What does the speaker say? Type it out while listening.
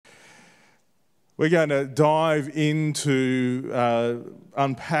We're going to dive into,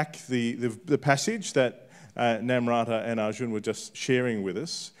 unpack the passage that Namrata and Arjun were just sharing with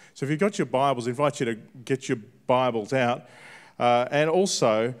us. So if you've got your Bibles, I invite you to get your Bibles out. And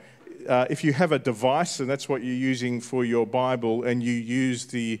also, if you have a device, and that's what you're using for your Bible, and you use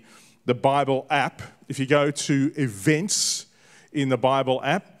the Bible app, if you go to events in the Bible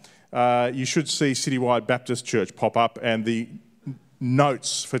app, you should see Citywide Baptist Church pop up, and the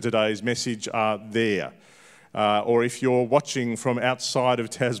notes for today's message are there. Or if you're watching from outside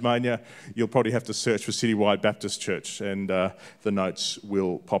of Tasmania, you'll probably have to search for Citywide Baptist Church, and the notes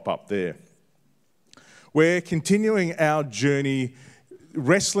will pop up there. We're continuing our journey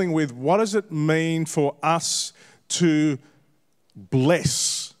wrestling with what does it mean for us to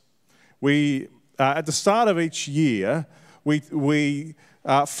bless. We at the start of each year, we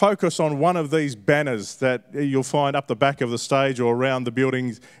focus on one of these banners that you'll find up the back of the stage or around the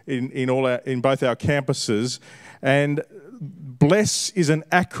buildings in both our campuses. And BLESS is an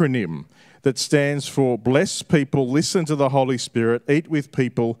acronym that stands for Bless People, Listen to the Holy Spirit, Eat with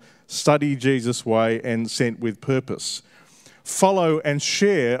People, Study Jesus' Way, and Sent with Purpose. Follow and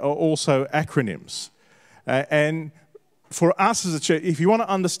Share are also acronyms. And for us as a church, if you want to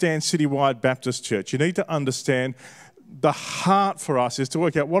understand Citywide Baptist Church, you need to understand the heart for us is to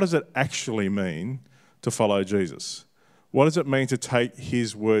work out what does it actually mean to follow Jesus? What does it mean to take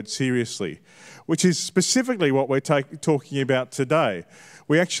his word seriously? Which is specifically what we're talking about today.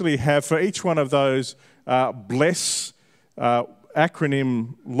 We actually have, for each one of those BLESS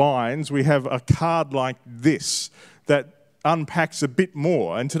acronym lines, we have a card like this that unpacks a bit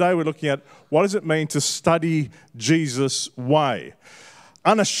more. And today we're looking at what does it mean to study Jesus' way?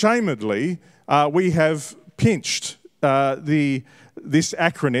 Unashamedly, we have pinched this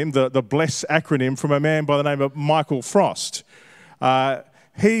acronym, the BLESS acronym, from a man by the name of Michael Frost.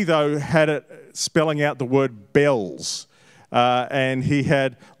 He, though, had it spelling out the word bells, and he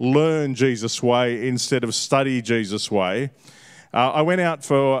had learn Jesus' way instead of study Jesus' way. I went out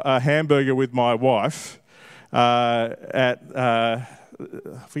for a hamburger with my wife at, I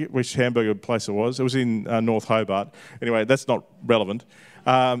forget which hamburger place it was. It was in North Hobart. Anyway, that's not relevant.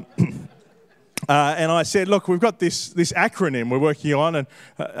 And I said, look, we've got this acronym we're working on and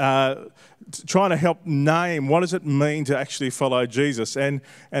trying to help name what does it mean to actually follow Jesus. And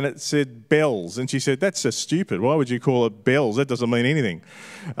it said bells. And she said, that's just stupid. Why would you call it bells? That doesn't mean anything.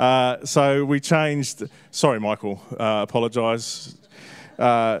 So we changed. Sorry, Michael. Apologise.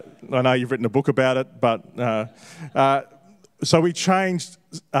 I know you've written a book about it. But so we changed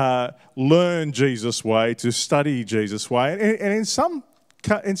learn Jesus' way to study Jesus' way. And in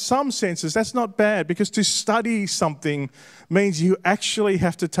some senses, that's not bad, because to study something means you actually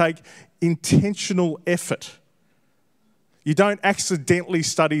have to take intentional effort. You don't accidentally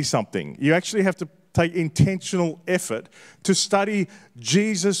study something. You actually have to take intentional effort to study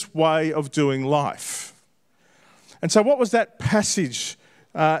Jesus' way of doing life. And so what was that passage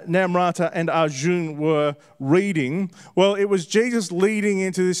Namrata and Arjun were reading? Well, it was Jesus leading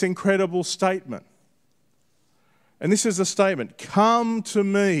into this incredible statement. And this is the statement: come to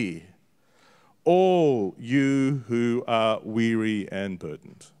me, all you who are weary and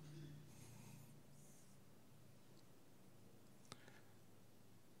burdened.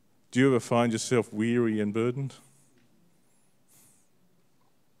 Do you ever find yourself weary and burdened?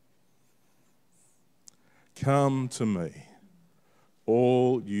 Come to me,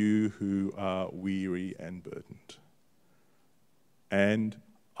 all you who are weary and burdened, and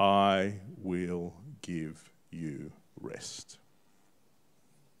I will give you rest.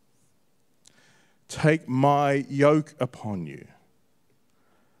 Take my yoke upon you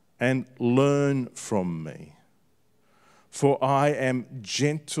and learn from me, for I am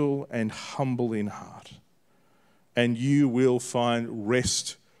gentle and humble in heart, and you will find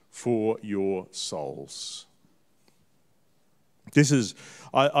rest for your souls.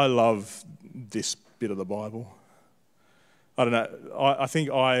 I love this bit of the Bible. I don't know, I think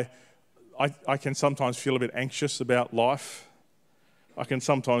I can sometimes feel a bit anxious about life. I can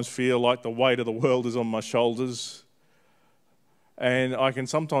sometimes feel like the weight of the world is on my shoulders. And I can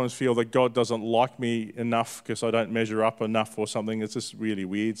sometimes feel that God doesn't like me enough because I don't measure up enough or something. It's just really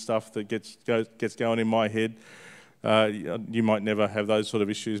weird stuff that gets going in my head. You might never have those sort of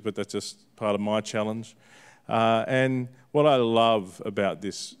issues, but that's just part of my challenge. And what I love about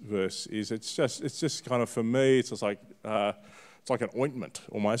this verse is it's just kind of, for me, it's just like it's like an ointment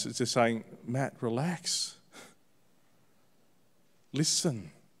almost. It's just saying, Matt, relax.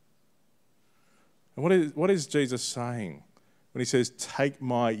 Listen. And what is Jesus saying when he says, take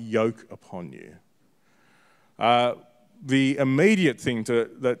my yoke upon you? The immediate thing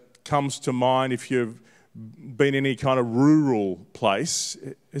that comes to mind if you've been in any kind of rural place.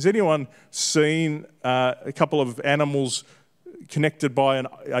 Has anyone seen a couple of animals connected by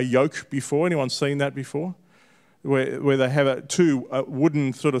a yoke before? Anyone seen that before? Where they have two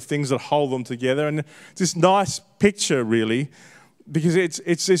wooden sort of things that hold them together. And it's this nice picture, really, because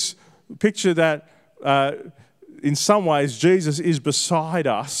it's this picture that in some ways Jesus is beside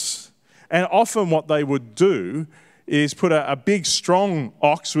us. And often what they would do is put a big strong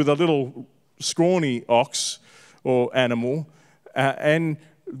ox with a little scrawny ox or animal, and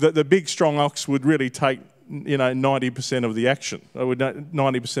the big strong ox would really take 90% of the action. It would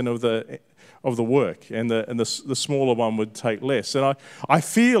 90% of the work, and the smaller one would take less. And I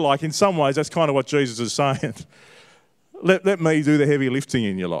feel like in some ways that's kind of what Jesus is saying. Let me do the heavy lifting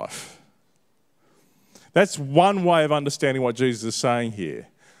in your life. That's one way of understanding what Jesus is saying here.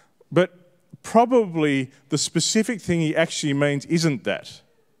 But probably the specific thing he actually means isn't that.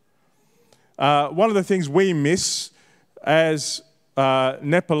 One of the things we miss as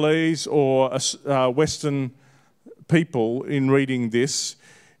Nepalese or Western people in reading this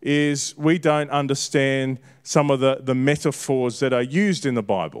is we don't understand some of the metaphors that are used in the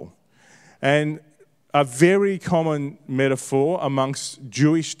Bible. And a very common metaphor amongst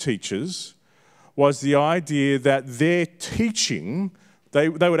Jewish teachers was the idea that their teaching, they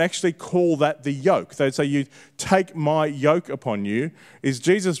would actually call that the yoke. They'd say, you take my yoke upon you. Is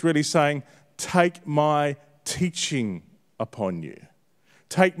Jesus really saying, take my teaching upon you?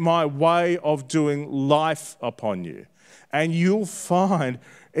 Take my way of doing life upon you. And you'll find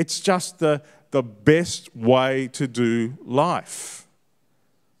it's just the best way to do life.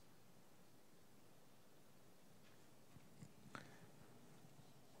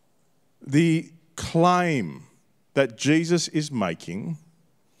 The claim that Jesus is making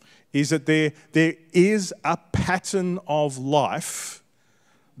is that there is a pattern of life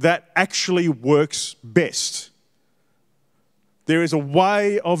that actually works best. There is a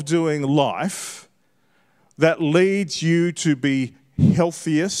way of doing life that leads you to be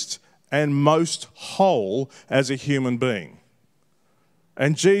healthiest and most whole as a human being.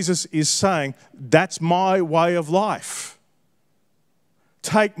 And Jesus is saying, that's my way of life.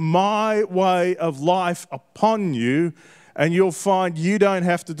 Take my way of life upon you, and you'll find you don't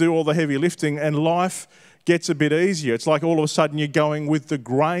have to do all the heavy lifting, and life gets a bit easier. It's like all of a sudden you're going with the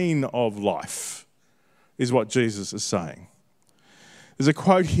grain of life, is what Jesus is saying. There's a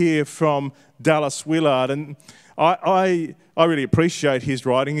quote here from Dallas Willard, and I really appreciate his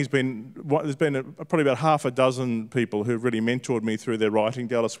writing. There's been probably about half a dozen people who've really mentored me through their writing.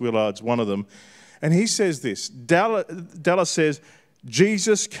 Dallas Willard's one of them. And he says this, Dallas says,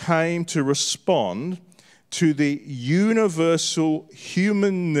 Jesus came to respond to the universal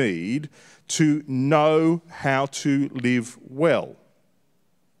human need to know how to live well.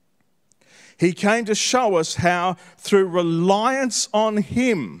 He came to show us how, through reliance on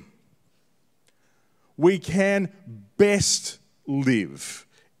him, we can best live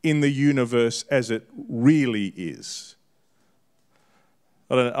in the universe as it really is.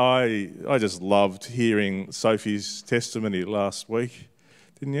 I just loved hearing Sophie's testimony last week,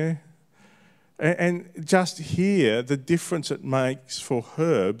 didn't you? And just hear the difference it makes for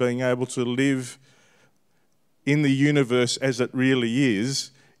her being able to live in the universe as it really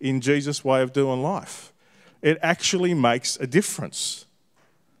is in Jesus' way of doing life. It actually makes a difference.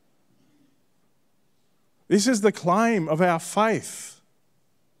 This is the claim of our faith.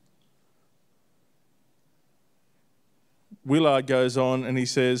 Willard goes on and he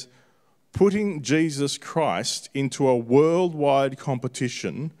says, putting Jesus Christ into a worldwide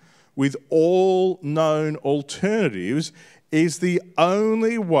competition with all known alternatives is the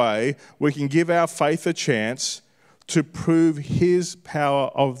only way we can give our faith a chance to prove his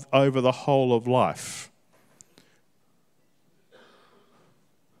power over the whole of life.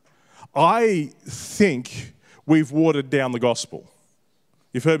 I think we've watered down the gospel.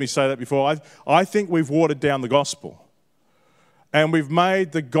 You've heard me say that before. I think we've watered down the gospel. And we've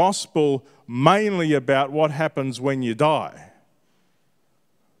made the gospel mainly about what happens when you die.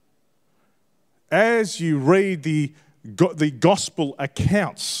 As you read the gospel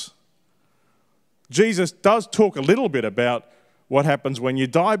accounts, Jesus does talk a little bit about what happens when you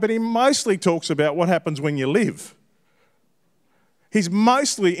die, but he mostly talks about what happens when you live. He's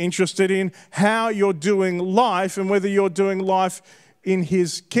mostly interested in how you're doing life and whether you're doing life in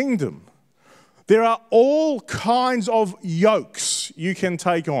his kingdom. There are all kinds of yokes you can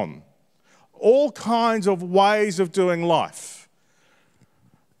take on, all kinds of ways of doing life.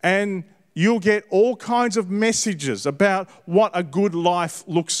 And you'll get all kinds of messages about what a good life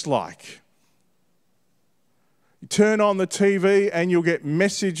looks like. You turn on the TV and you'll get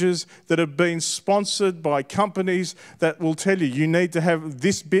messages that have been sponsored by companies that will tell you you need to have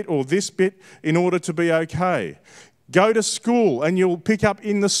this bit or this bit in order to be okay. Go to school and you'll pick up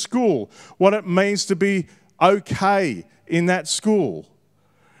in the school what it means to be okay in that school.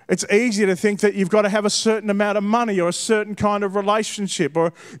 It's easy to think that you've got to have a certain amount of money or a certain kind of relationship,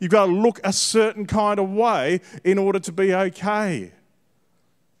 or you've got to look a certain kind of way in order to be okay.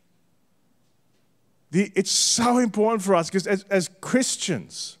 It's so important for us because as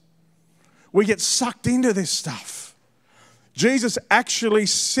Christians, we get sucked into this stuff. Jesus actually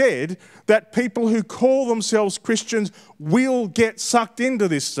said that people who call themselves Christians will get sucked into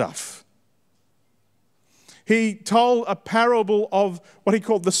this stuff. He told a parable of what he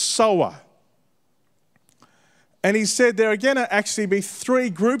called the sower. And he said there are going to actually be three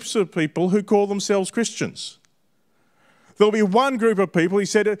groups of people who call themselves Christians. There'll be one group of people, he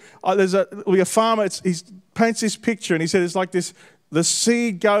said, there'll be a farmer, he paints this picture and he said it's like this, the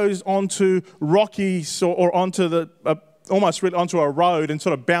seed goes onto rocky or onto almost onto a road and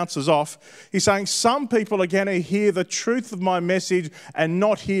sort of bounces off. He's saying some people are going to hear the truth of my message and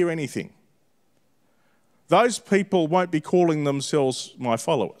not hear anything. Those people won't be calling themselves my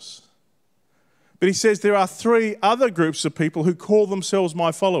followers. But he says there are three other groups of people who call themselves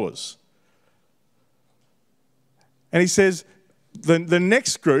my followers. And he says the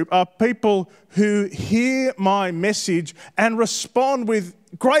next group are people who hear my message and respond with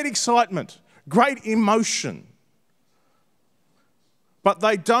great excitement, great emotion. But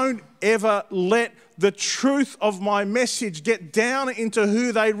they don't ever let the truth of my message get down into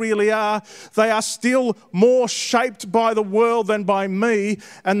who they really are. They are still more shaped by the world than by me.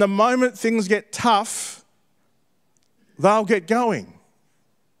 And the moment things get tough, they'll get going.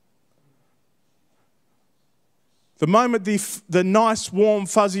 The moment the nice, warm,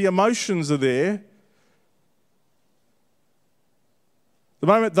 fuzzy emotions are there, the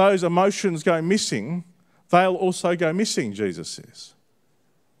moment those emotions go missing, they'll also go missing, Jesus says.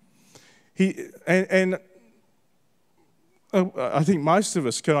 I think most of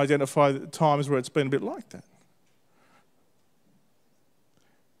us can identify times where it's been a bit like that.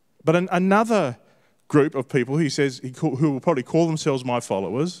 But another group of people, he says, who will probably call themselves my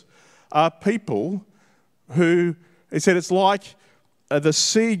followers, are people who, he said, it's like the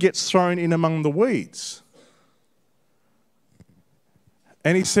seed gets thrown in among the weeds.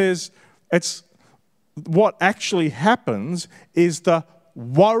 And he says, it's what actually happens is the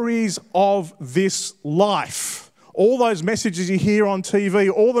worries of this life. All those messages you hear on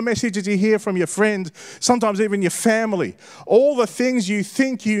TV, all the messages you hear from your friends, sometimes even your family, all the things you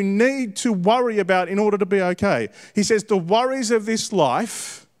think you need to worry about in order to be okay. He says the worries of this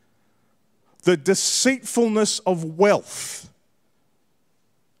life, the deceitfulness of wealth,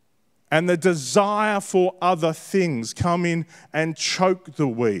 and the desire for other things come in and choke the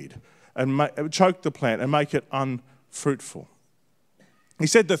weed, and choke the plant and make it unfruitful. He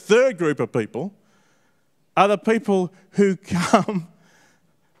said the third group of people are the people who come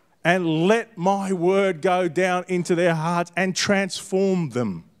and let my word go down into their hearts and transform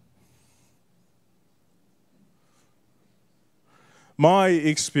them. My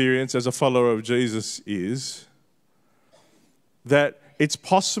experience as a follower of Jesus is that it's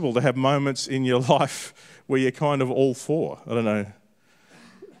possible to have moments in your life where you're kind of all for. I don't know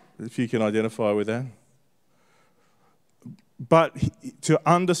if you can identify with that. But to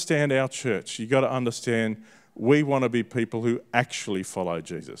understand our church, you've got to understand we want to be people who actually follow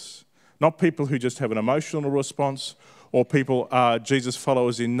Jesus. Not people who just have an emotional response, or people are Jesus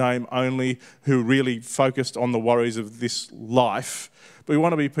followers in name only who really focused on the worries of this life. But we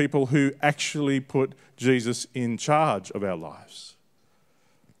want to be people who actually put Jesus in charge of our lives.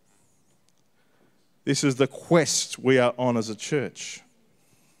 This is the quest we are on as a church.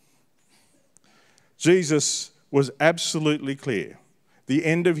 Jesus was absolutely clear. The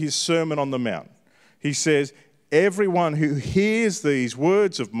end of his Sermon on the Mount. He says, everyone who hears these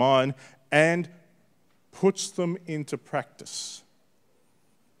words of mine and puts them into practice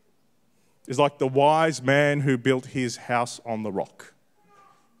is like the wise man who built his house on the rock.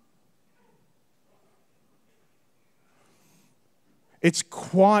 It's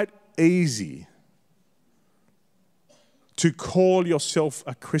quite easy to call yourself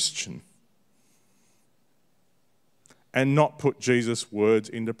a Christian and not put Jesus' words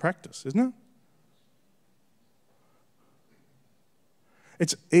into practice, isn't it?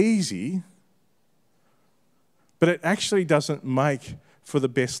 It's easy, but it actually doesn't make for the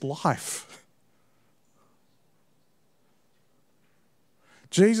best life.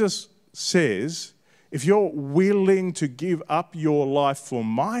 Jesus says, if you're willing to give up your life for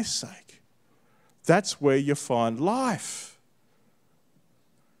my sake, that's where you find life.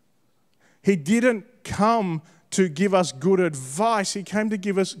 He didn't come to give us good advice. He came to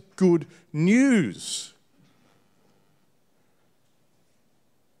give us good news.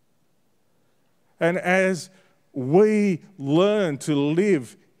 And as we learn to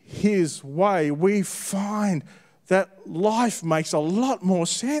live His way, we find that life makes a lot more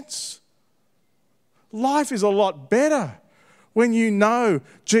sense. Life is a lot better when you know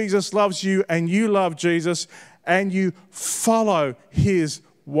Jesus loves you and you love Jesus and you follow His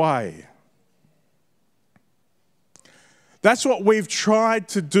way. That's what we've tried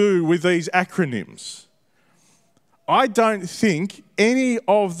to do with these acronyms. I don't think any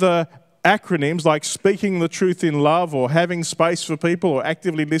of the acronyms like speaking the truth in love or having space for people or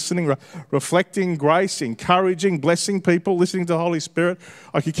actively listening, reflecting grace, encouraging, blessing people, listening to the Holy Spirit,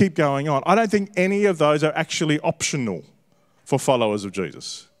 I could keep going on. I don't think any of those are actually optional for followers of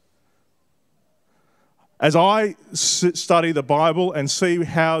Jesus. As I study the Bible and see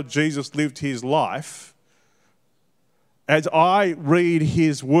how Jesus lived His life, as I read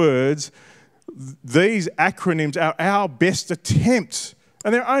His words, these acronyms are our best attempt,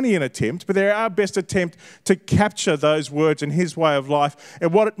 and they're only an attempt, but they're our best attempt to capture those words and His way of life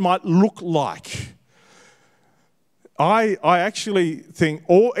and what it might look like. I actually think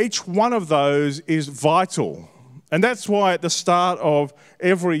each one of those is vital. And that's why at the start of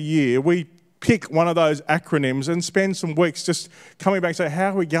every year, we pick one of those acronyms and spend some weeks just coming back and say,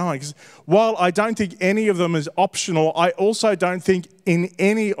 how are we going? Because while I don't think any of them is optional, I also don't think in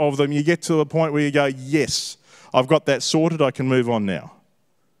any of them you get to the point where you go, yes, I've got that sorted, I can move on now.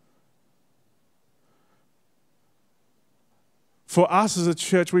 For us as a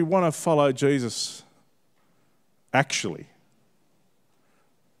church, we want to follow Jesus, actually.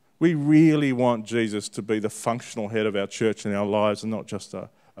 We really want Jesus to be the functional head of our church and our lives and not just a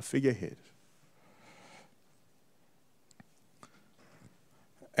figurehead.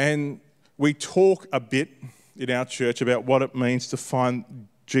 And we talk a bit in our church about what it means to find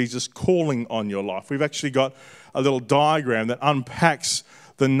Jesus calling on your life. We've actually got a little diagram that unpacks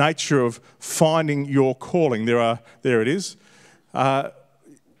the nature of finding your calling. There it is. And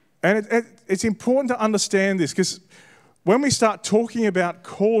it's important to understand this because when we start talking about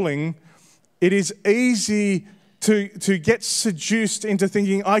calling, it is easy to get seduced into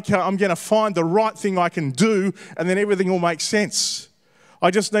thinking, okay, I'm going to find the right thing I can do and then everything will make sense. I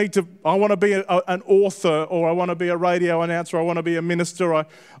want to be an author, or I want to be a radio announcer, or I want to be a minister,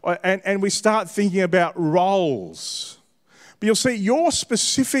 and we start thinking about roles. But you'll see your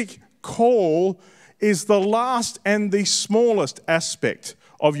specific call is the last and the smallest aspect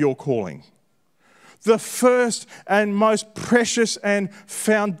of your calling. The first and most precious and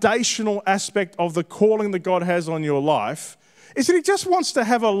foundational aspect of the calling that God has on your life is that He just wants to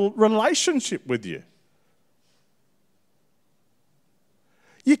have a relationship with you.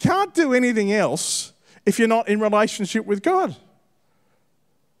 You can't do anything else if you're not in relationship with God.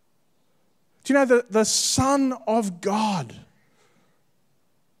 Do you know that the Son of God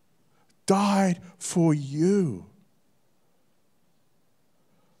died for you?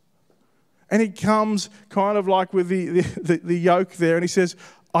 And He comes kind of like with the yoke there, and He says,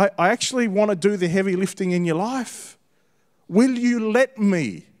 I actually want to do the heavy lifting in your life. Will you let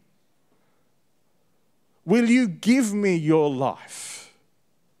me? Will you give me your life?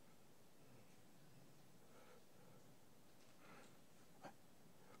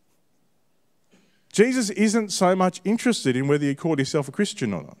 Jesus isn't so much interested in whether you call yourself a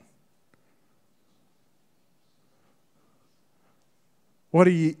Christian or not. What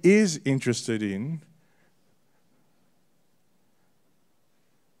He is interested in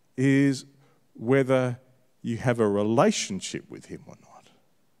is whether you have a relationship with Him or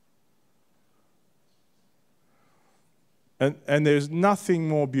not. And there's nothing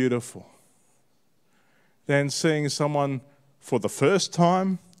more beautiful than seeing someone for the first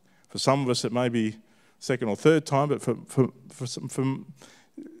time. For some of us, it may be second or third time, but from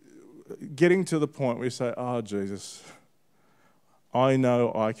getting to the point where you say, oh, Jesus, I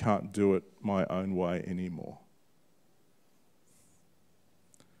know I can't do it my own way anymore.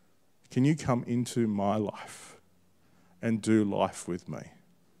 Can you come into my life and do life with me?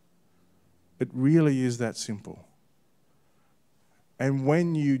 It really is that simple. And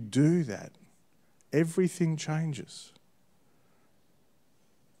when you do that, everything changes.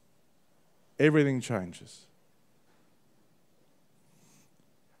 Everything changes.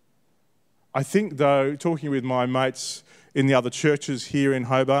 I think, though, talking with my mates in the other churches here in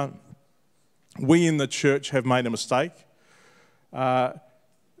Hobart, we in the church have made a mistake. And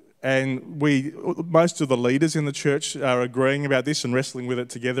most of the leaders in the church are agreeing about this and wrestling with it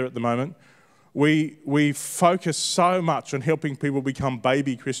together at the moment. we focus so much on helping people become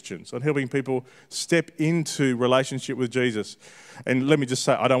baby Christians, on helping people step into relationship with Jesus. And let me just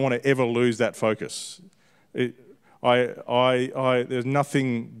say, I don't want to ever lose that focus. There's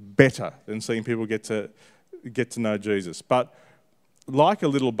nothing better than seeing people get to know Jesus. But like a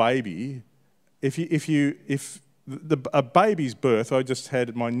little baby, a baby's birth, I just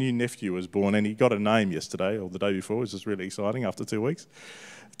had my new nephew was born, and he got a name yesterday or the day before, which is really exciting after 2 weeks.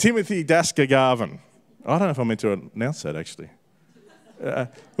 Timothy Dasker Garvin. I don't know if I meant to announce that actually.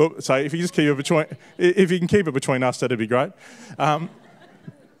 So if you just keep it if you can keep it between us, that'd be great. Don't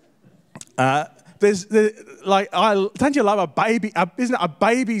you love a baby? Isn't it? A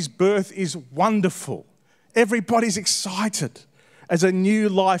baby's birth is wonderful. Everybody's excited as a new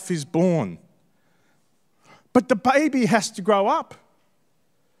life is born. But the baby has to grow up.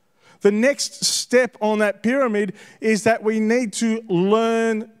 The next step on that pyramid is that we need to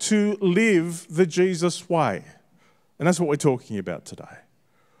learn to live the Jesus way. And that's what we're talking about today.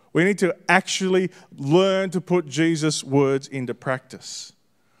 We need to actually learn to put Jesus' words into practice.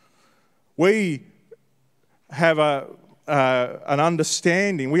 We have an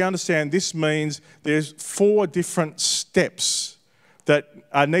understanding. We understand this means there's 4 different steps that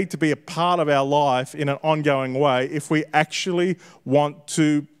need to be a part of our life in an ongoing way if we actually want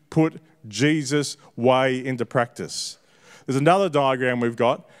to put Jesus' way into practice. There's another diagram we've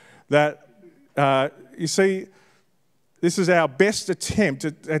got that, you see, this is our best attempt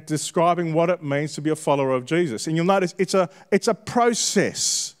at describing what it means to be a follower of Jesus. And you'll notice it's a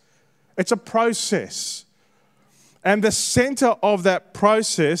process. It's a process. And the center of that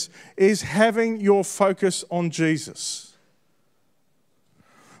process is having your focus on Jesus.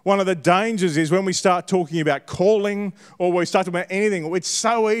 One of the dangers is when we start talking about calling or we start talking about anything, it's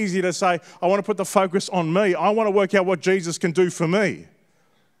so easy to say, I want to put the focus on me. I want to work out what Jesus can do for me.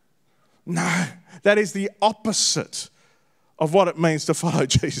 No, that is the opposite of what it means to follow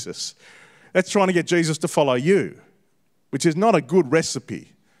Jesus. That's trying to get Jesus to follow you, which is not a good recipe.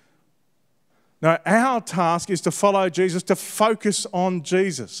 No, our task is to follow Jesus, to focus on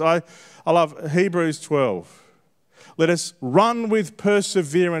Jesus. I love Hebrews 12. Let us run with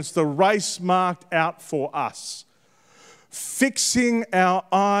perseverance the race marked out for us, fixing our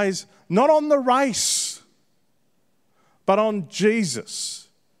eyes not on the race, but on Jesus,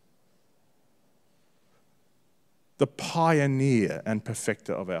 the pioneer and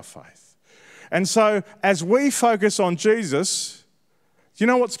perfecter of our faith. And so as we focus on Jesus, do you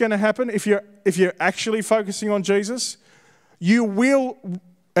know what's going to happen if you're actually focusing on Jesus? You will,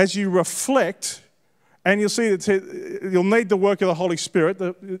 as you reflect, and you'll see that you'll need the work of the Holy Spirit.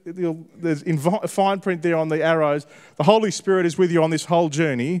 There's fine print there on the arrows. The Holy Spirit is with you on this whole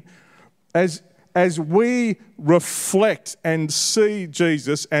journey. As we reflect and see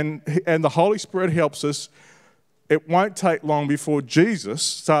Jesus and the Holy Spirit helps us, it won't take long before Jesus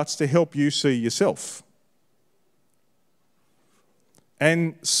starts to help you see yourself.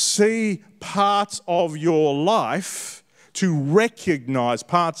 And see parts of your life, to recognize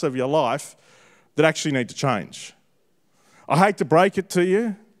parts of your life that actually need to change. I hate to break it to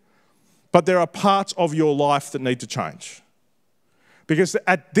you, but there are parts of your life that need to change. Because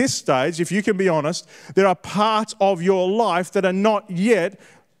at this stage, if you can be honest, there are parts of your life that are not yet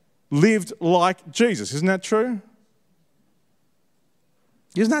lived like Jesus. Isn't that true?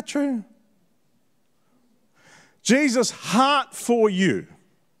 Isn't that true? Jesus' heart for you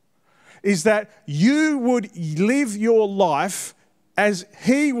is that you would live your life as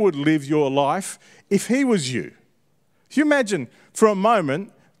he would live your life if he was you. If you imagine for a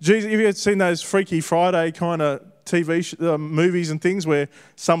moment, Jesus, have you ever seen those Freaky Friday kind of TV movies and things where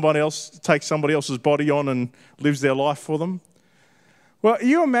somebody else takes somebody else's body on and lives their life for them? Well,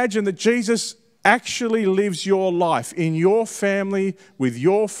 you imagine that Jesus actually lives your life in your family, with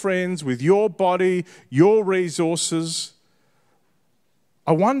your friends, with your body, your resources.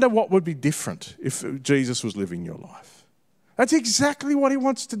 I wonder what would be different if Jesus was living your life. That's exactly what he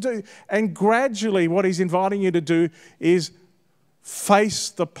wants to do. And gradually what he's inviting you to do is face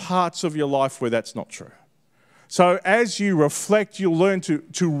the parts of your life where that's not true. So as you reflect, you'll learn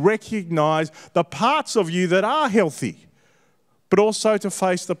to recognize the parts of you that are healthy, but also to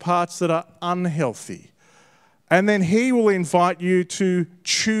face the parts that are unhealthy. And then he will invite you to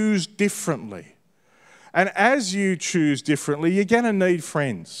choose differently. And as you choose differently, you're going to need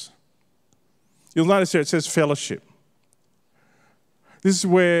friends. You'll notice here it says fellowship. This is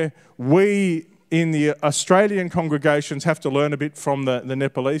where we in the Australian congregations have to learn a bit from the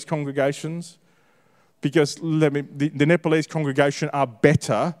Nepalese congregations, because the Nepalese congregation are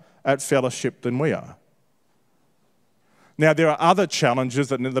better at fellowship than we are. Now, there are other challenges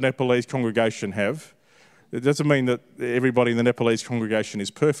that the Nepalese congregation have. It doesn't mean that everybody in the Nepalese congregation is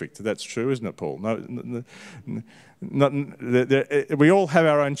perfect. That's true, isn't it, Paul? We all have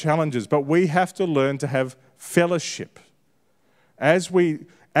our own challenges, but we have to learn to have fellowship. As we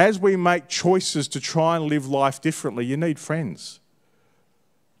make choices to try and live life differently, you need friends.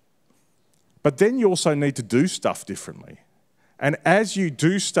 But then you also need to do stuff differently. And as you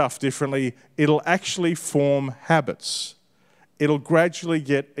do stuff differently, it'll actually form habits. It'll gradually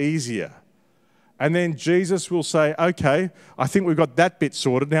get easier. And then Jesus will say, okay, I think we've got that bit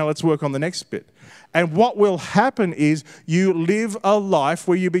sorted. Now let's work on the next bit. And what will happen is you live a life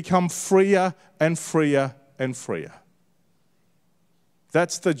where you become freer and freer and freer.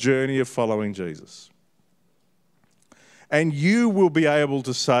 That's the journey of following Jesus. And you will be able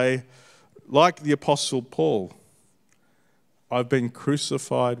to say, like the Apostle Paul, I've been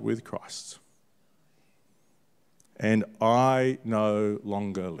crucified with Christ, and I no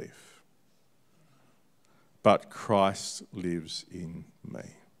longer live, but Christ lives in me.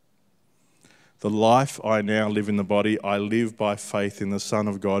 The life I now live in the body, I live by faith in the Son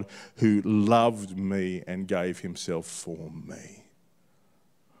of God who loved me and gave himself for me.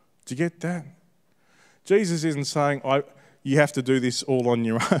 Do you get that? Jesus isn't saying you have to do this all on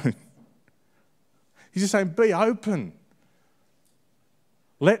your own. He's just saying, be open.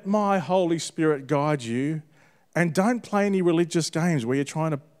 Let my Holy Spirit guide you, and don't play any religious games where you're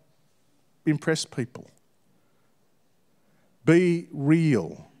trying to impress people. Be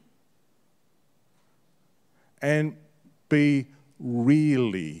real. And be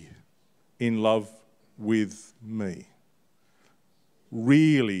really in love with me.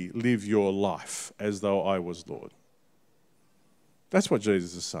 Really live your life as though I was Lord. That's what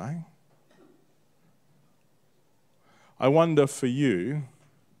Jesus is saying. I wonder for you,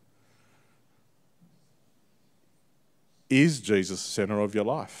 is Jesus the centre of your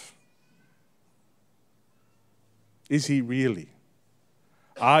life? Is he really?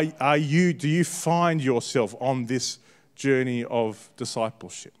 Do you find yourself on this journey of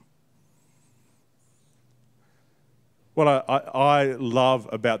discipleship? What I love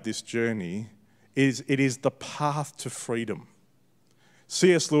about this journey is it is the path to freedom.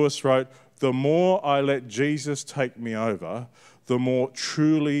 C.S. Lewis wrote, the more I let Jesus take me over, the more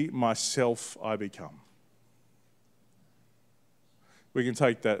truly myself I become. We can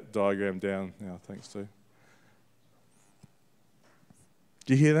take that diagram down now, thanks Steve.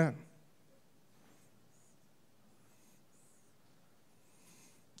 Do you hear that?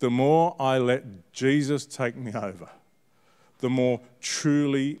 The more I let Jesus take me over, the more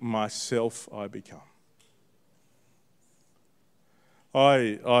truly myself I become.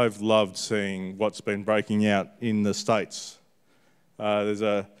 I've loved seeing what's been breaking out in the States. There's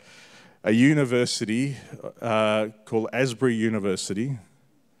a university called Asbury University,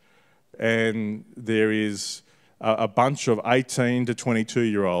 and there is a bunch of 18 to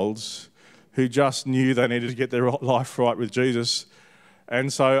 22-year-olds who just knew they needed to get their life right with Jesus.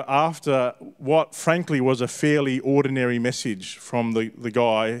 And so after what frankly was a fairly ordinary message from the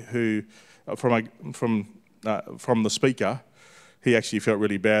guy who, from the speaker, he actually felt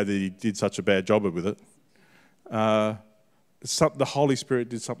really bad that he did such a bad job with it. The Holy Spirit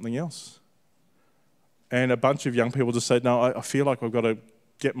did something else. And a bunch of young people just said, no, I feel like I've got to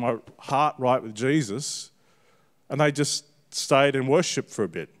get my heart right with Jesus. And they just stayed and worshipped for a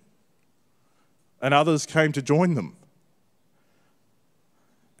bit. And others came to join them.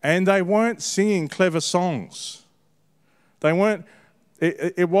 And they weren't singing clever songs.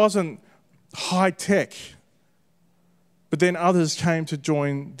 It wasn't high tech. But then others came to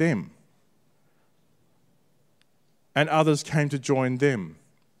join them. And others came to join them.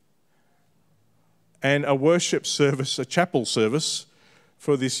 And a worship service, a chapel service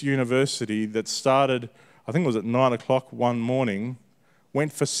for this university that started, I think it was at 9 o'clock one morning,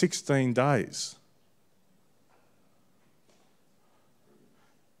 went for 16 days.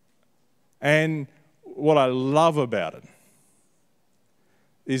 And what I love about it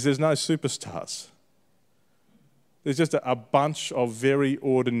is there's no superstars. There's just a bunch of very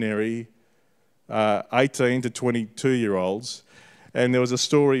ordinary 18 to 22-year-olds. And there was a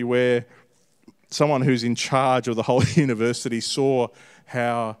story where someone who's in charge of the whole university saw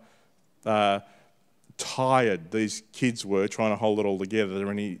how tired these kids were trying to hold it all together,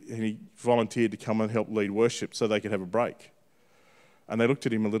 and he volunteered to come and help lead worship so they could have a break. And they looked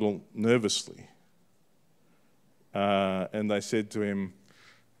at him a little nervously. And they said to him,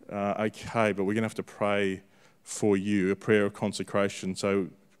 okay, but we're going to have to pray for you, a prayer of consecration, so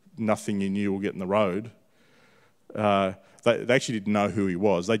nothing in you will get in the road. They actually didn't know who he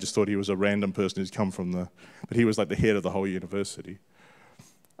was. They just thought he was a random person who's come from but he was like the head of the whole university.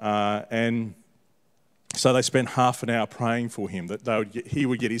 And so they spent half an hour praying for him that he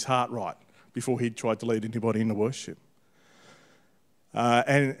would get his heart right before he tried to lead anybody into worship.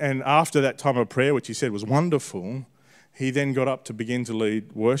 And after that time of prayer, which he said was wonderful, he then got up to begin to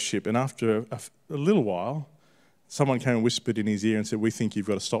lead worship. And after a little while, someone came and whispered in his ear and said, "We think you've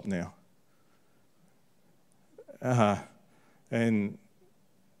got to stop now." And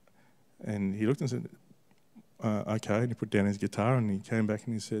he looked and said, "Okay." And he put down his guitar and he came back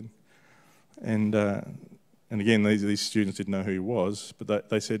and he said, and again, these students didn't know who he was, but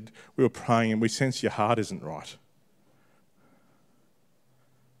they said, "We were praying and we sense your heart isn't right."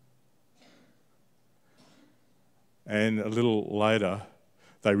 And a little later,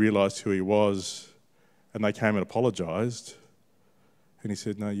 they realised who he was, and they came and apologised. And he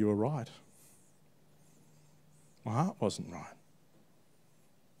said, "No, you were right. My heart wasn't right."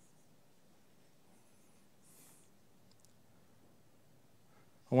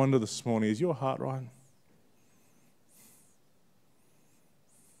 I wonder this morning, is your heart right?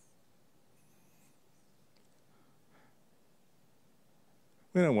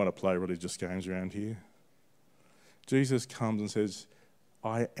 We don't want to play religious games around here. Jesus comes and says,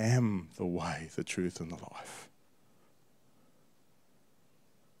 "I am the way, the truth, and the life."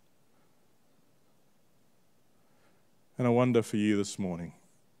 And I wonder for you this morning,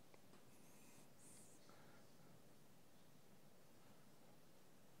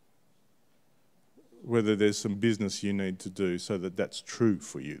 whether there's some business you need to do so that that's true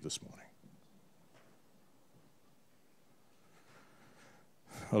for you this morning.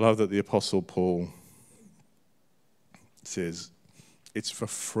 I love that the Apostle Paul says, it's for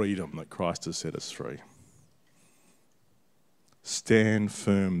freedom that Christ has set us free. Stand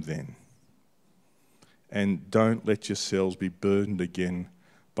firm then, and don't let yourselves be burdened again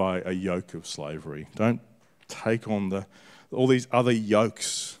by a yoke of slavery. Don't take on all these other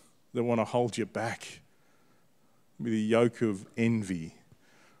yokes that want to hold you back. The yoke of envy,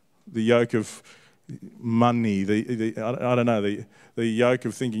 the yoke of money, the yoke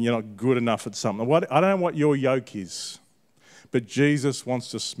of thinking you're not good enough at something. I don't know what your yoke is, but Jesus wants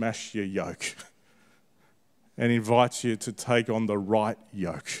to smash your yoke and invites you to take on the right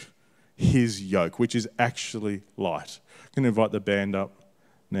yoke, his yoke, which is actually light. I'm going to invite the band up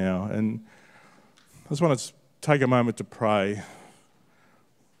now, and I just want to take a moment to pray,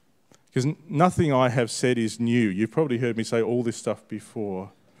 because nothing I have said is new. You've probably heard me say all this stuff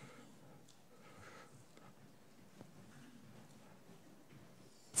before.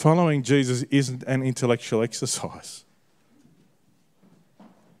 Following Jesus isn't an intellectual exercise.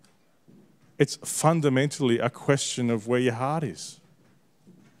 It's fundamentally a question of where your heart is.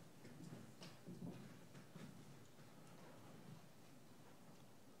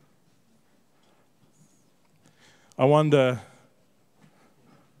 I wonder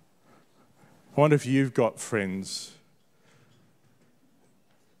if you've got friends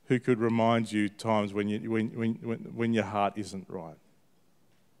who could remind you times when your heart isn't right.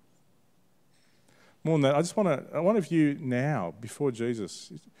 More than that, I wonder if you now, before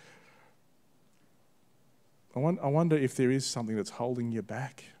Jesus, I wonder if there is something that's holding you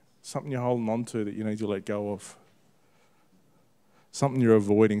back, something you're holding on to that you need to let go of, something you're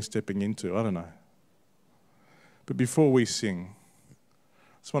avoiding stepping into. I don't know. But before we sing,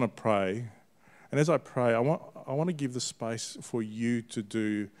 I just want to pray. And as I pray, I want to give the space for you to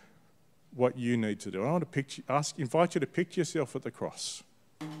do what you need to do. I want to invite you to picture yourself at the cross,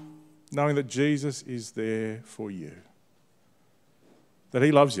 knowing that Jesus is there for you, that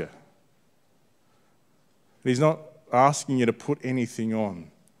he loves you. He's not asking you to put anything on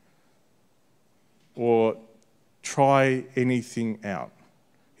or try anything out.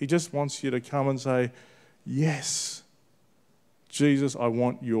 He just wants you to come and say, "Yes, Jesus, I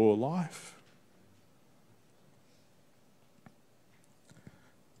want your life."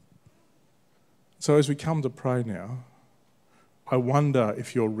 So as we come to pray now, I wonder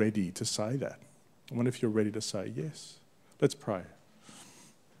if you're ready to say that. I wonder if you're ready to say yes. Let's pray.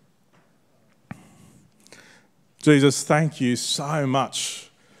 Jesus, thank you so much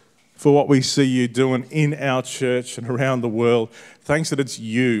for what we see you doing in our church and around the world. Thanks that it's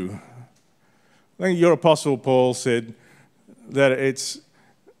you. I think your Apostle Paul said that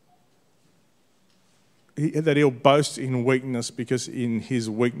he'll boast in weakness because in his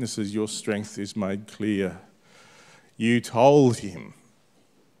weaknesses your strength is made clear. You told him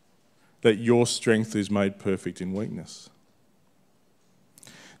that your strength is made perfect in weakness.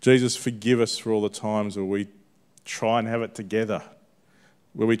 Jesus, forgive us for all the times where we try and have it together,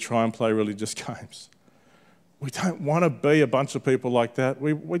 where we try and play religious games, We don't want to be a bunch of people like that.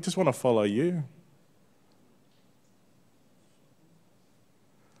 We just want to follow you.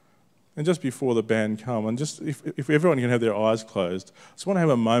 And just before the band come, and just if everyone can have their eyes closed, I just want to have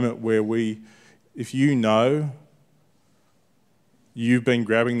a moment where if you know you've been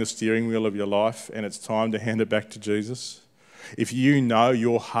grabbing the steering wheel of your life and it's time to hand it back to Jesus, if you know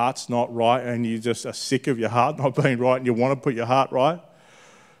your heart's not right and you just are sick of your heart not being right and you want to put your heart right,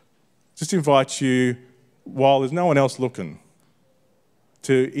 just invite you, while there's no one else looking,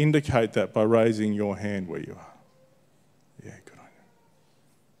 to indicate that by raising your hand where you are. Yeah, good on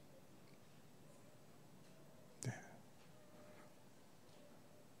you. Yeah.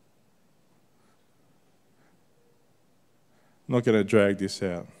 I'm not going to drag this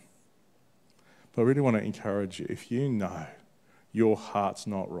out, but I really want to encourage you. If you know your heart's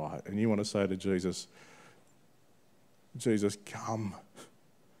not right and you want to say to Jesus, Jesus, come.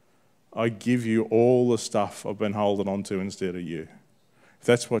 I give you all the stuff I've been holding on to instead of you. If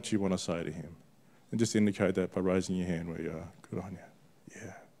that's what you want to say to him, then just indicate that by raising your hand where you are. Good on you.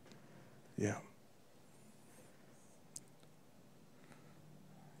 Yeah. Yeah.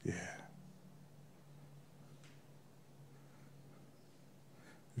 Yeah.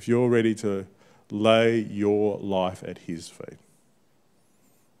 If you're ready to lay your life at his feet,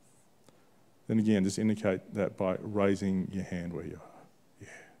 then again, just indicate that by raising your hand where you are.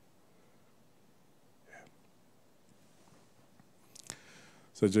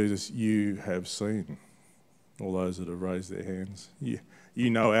 So Jesus, you have seen all those that have raised their hands. You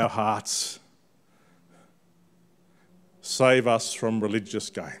know our hearts. Save us from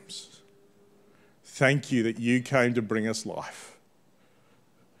religious games. Thank you that you came to bring us life.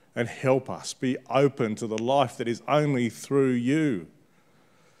 And help us be open to the life that is only through you.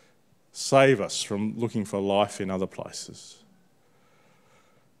 Save us from looking for life in other places.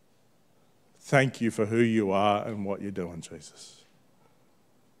 Thank you for who you are and what you're doing, Jesus.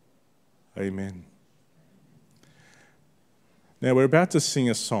 Amen. Now we're about to sing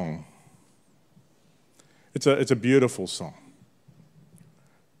a song. It's a beautiful song.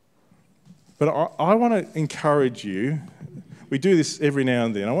 But I want to encourage you, we do this every now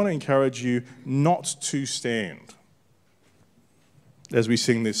and then, I want to encourage you not to stand as we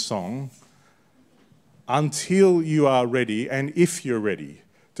sing this song until you are ready, and if you're ready,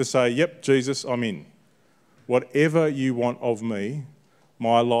 to say, yep, Jesus, I'm in. Whatever you want of me,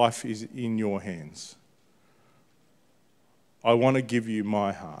 my life is in your hands. I want to give you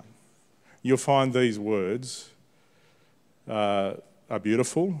my heart. You'll find these words are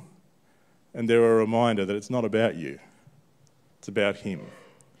beautiful, and they're a reminder that it's not about you. It's about him.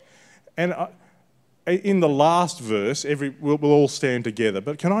 And in the last verse, we'll all stand together,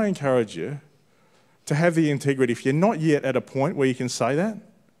 but can I encourage you to have the integrity, if you're not yet at a point where you can say that,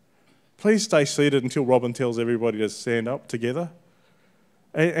 please stay seated until Robin tells everybody to stand up together.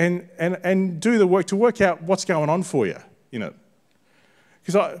 And do the work to work out what's going on for you in it.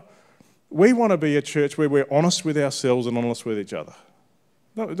 Because we want to be a church where we're honest with ourselves and honest with each other.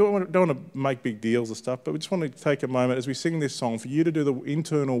 Don't want to make big deals of stuff, but we just want to take a moment as we sing this song for you to do the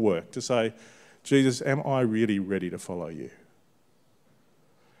internal work to say, Jesus, am I really ready to follow you?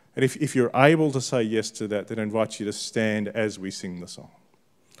 And if you're able to say yes to that, then I invite you to stand as we sing the song.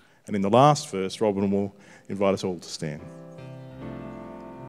 And in the last verse, Robin will invite us all to stand.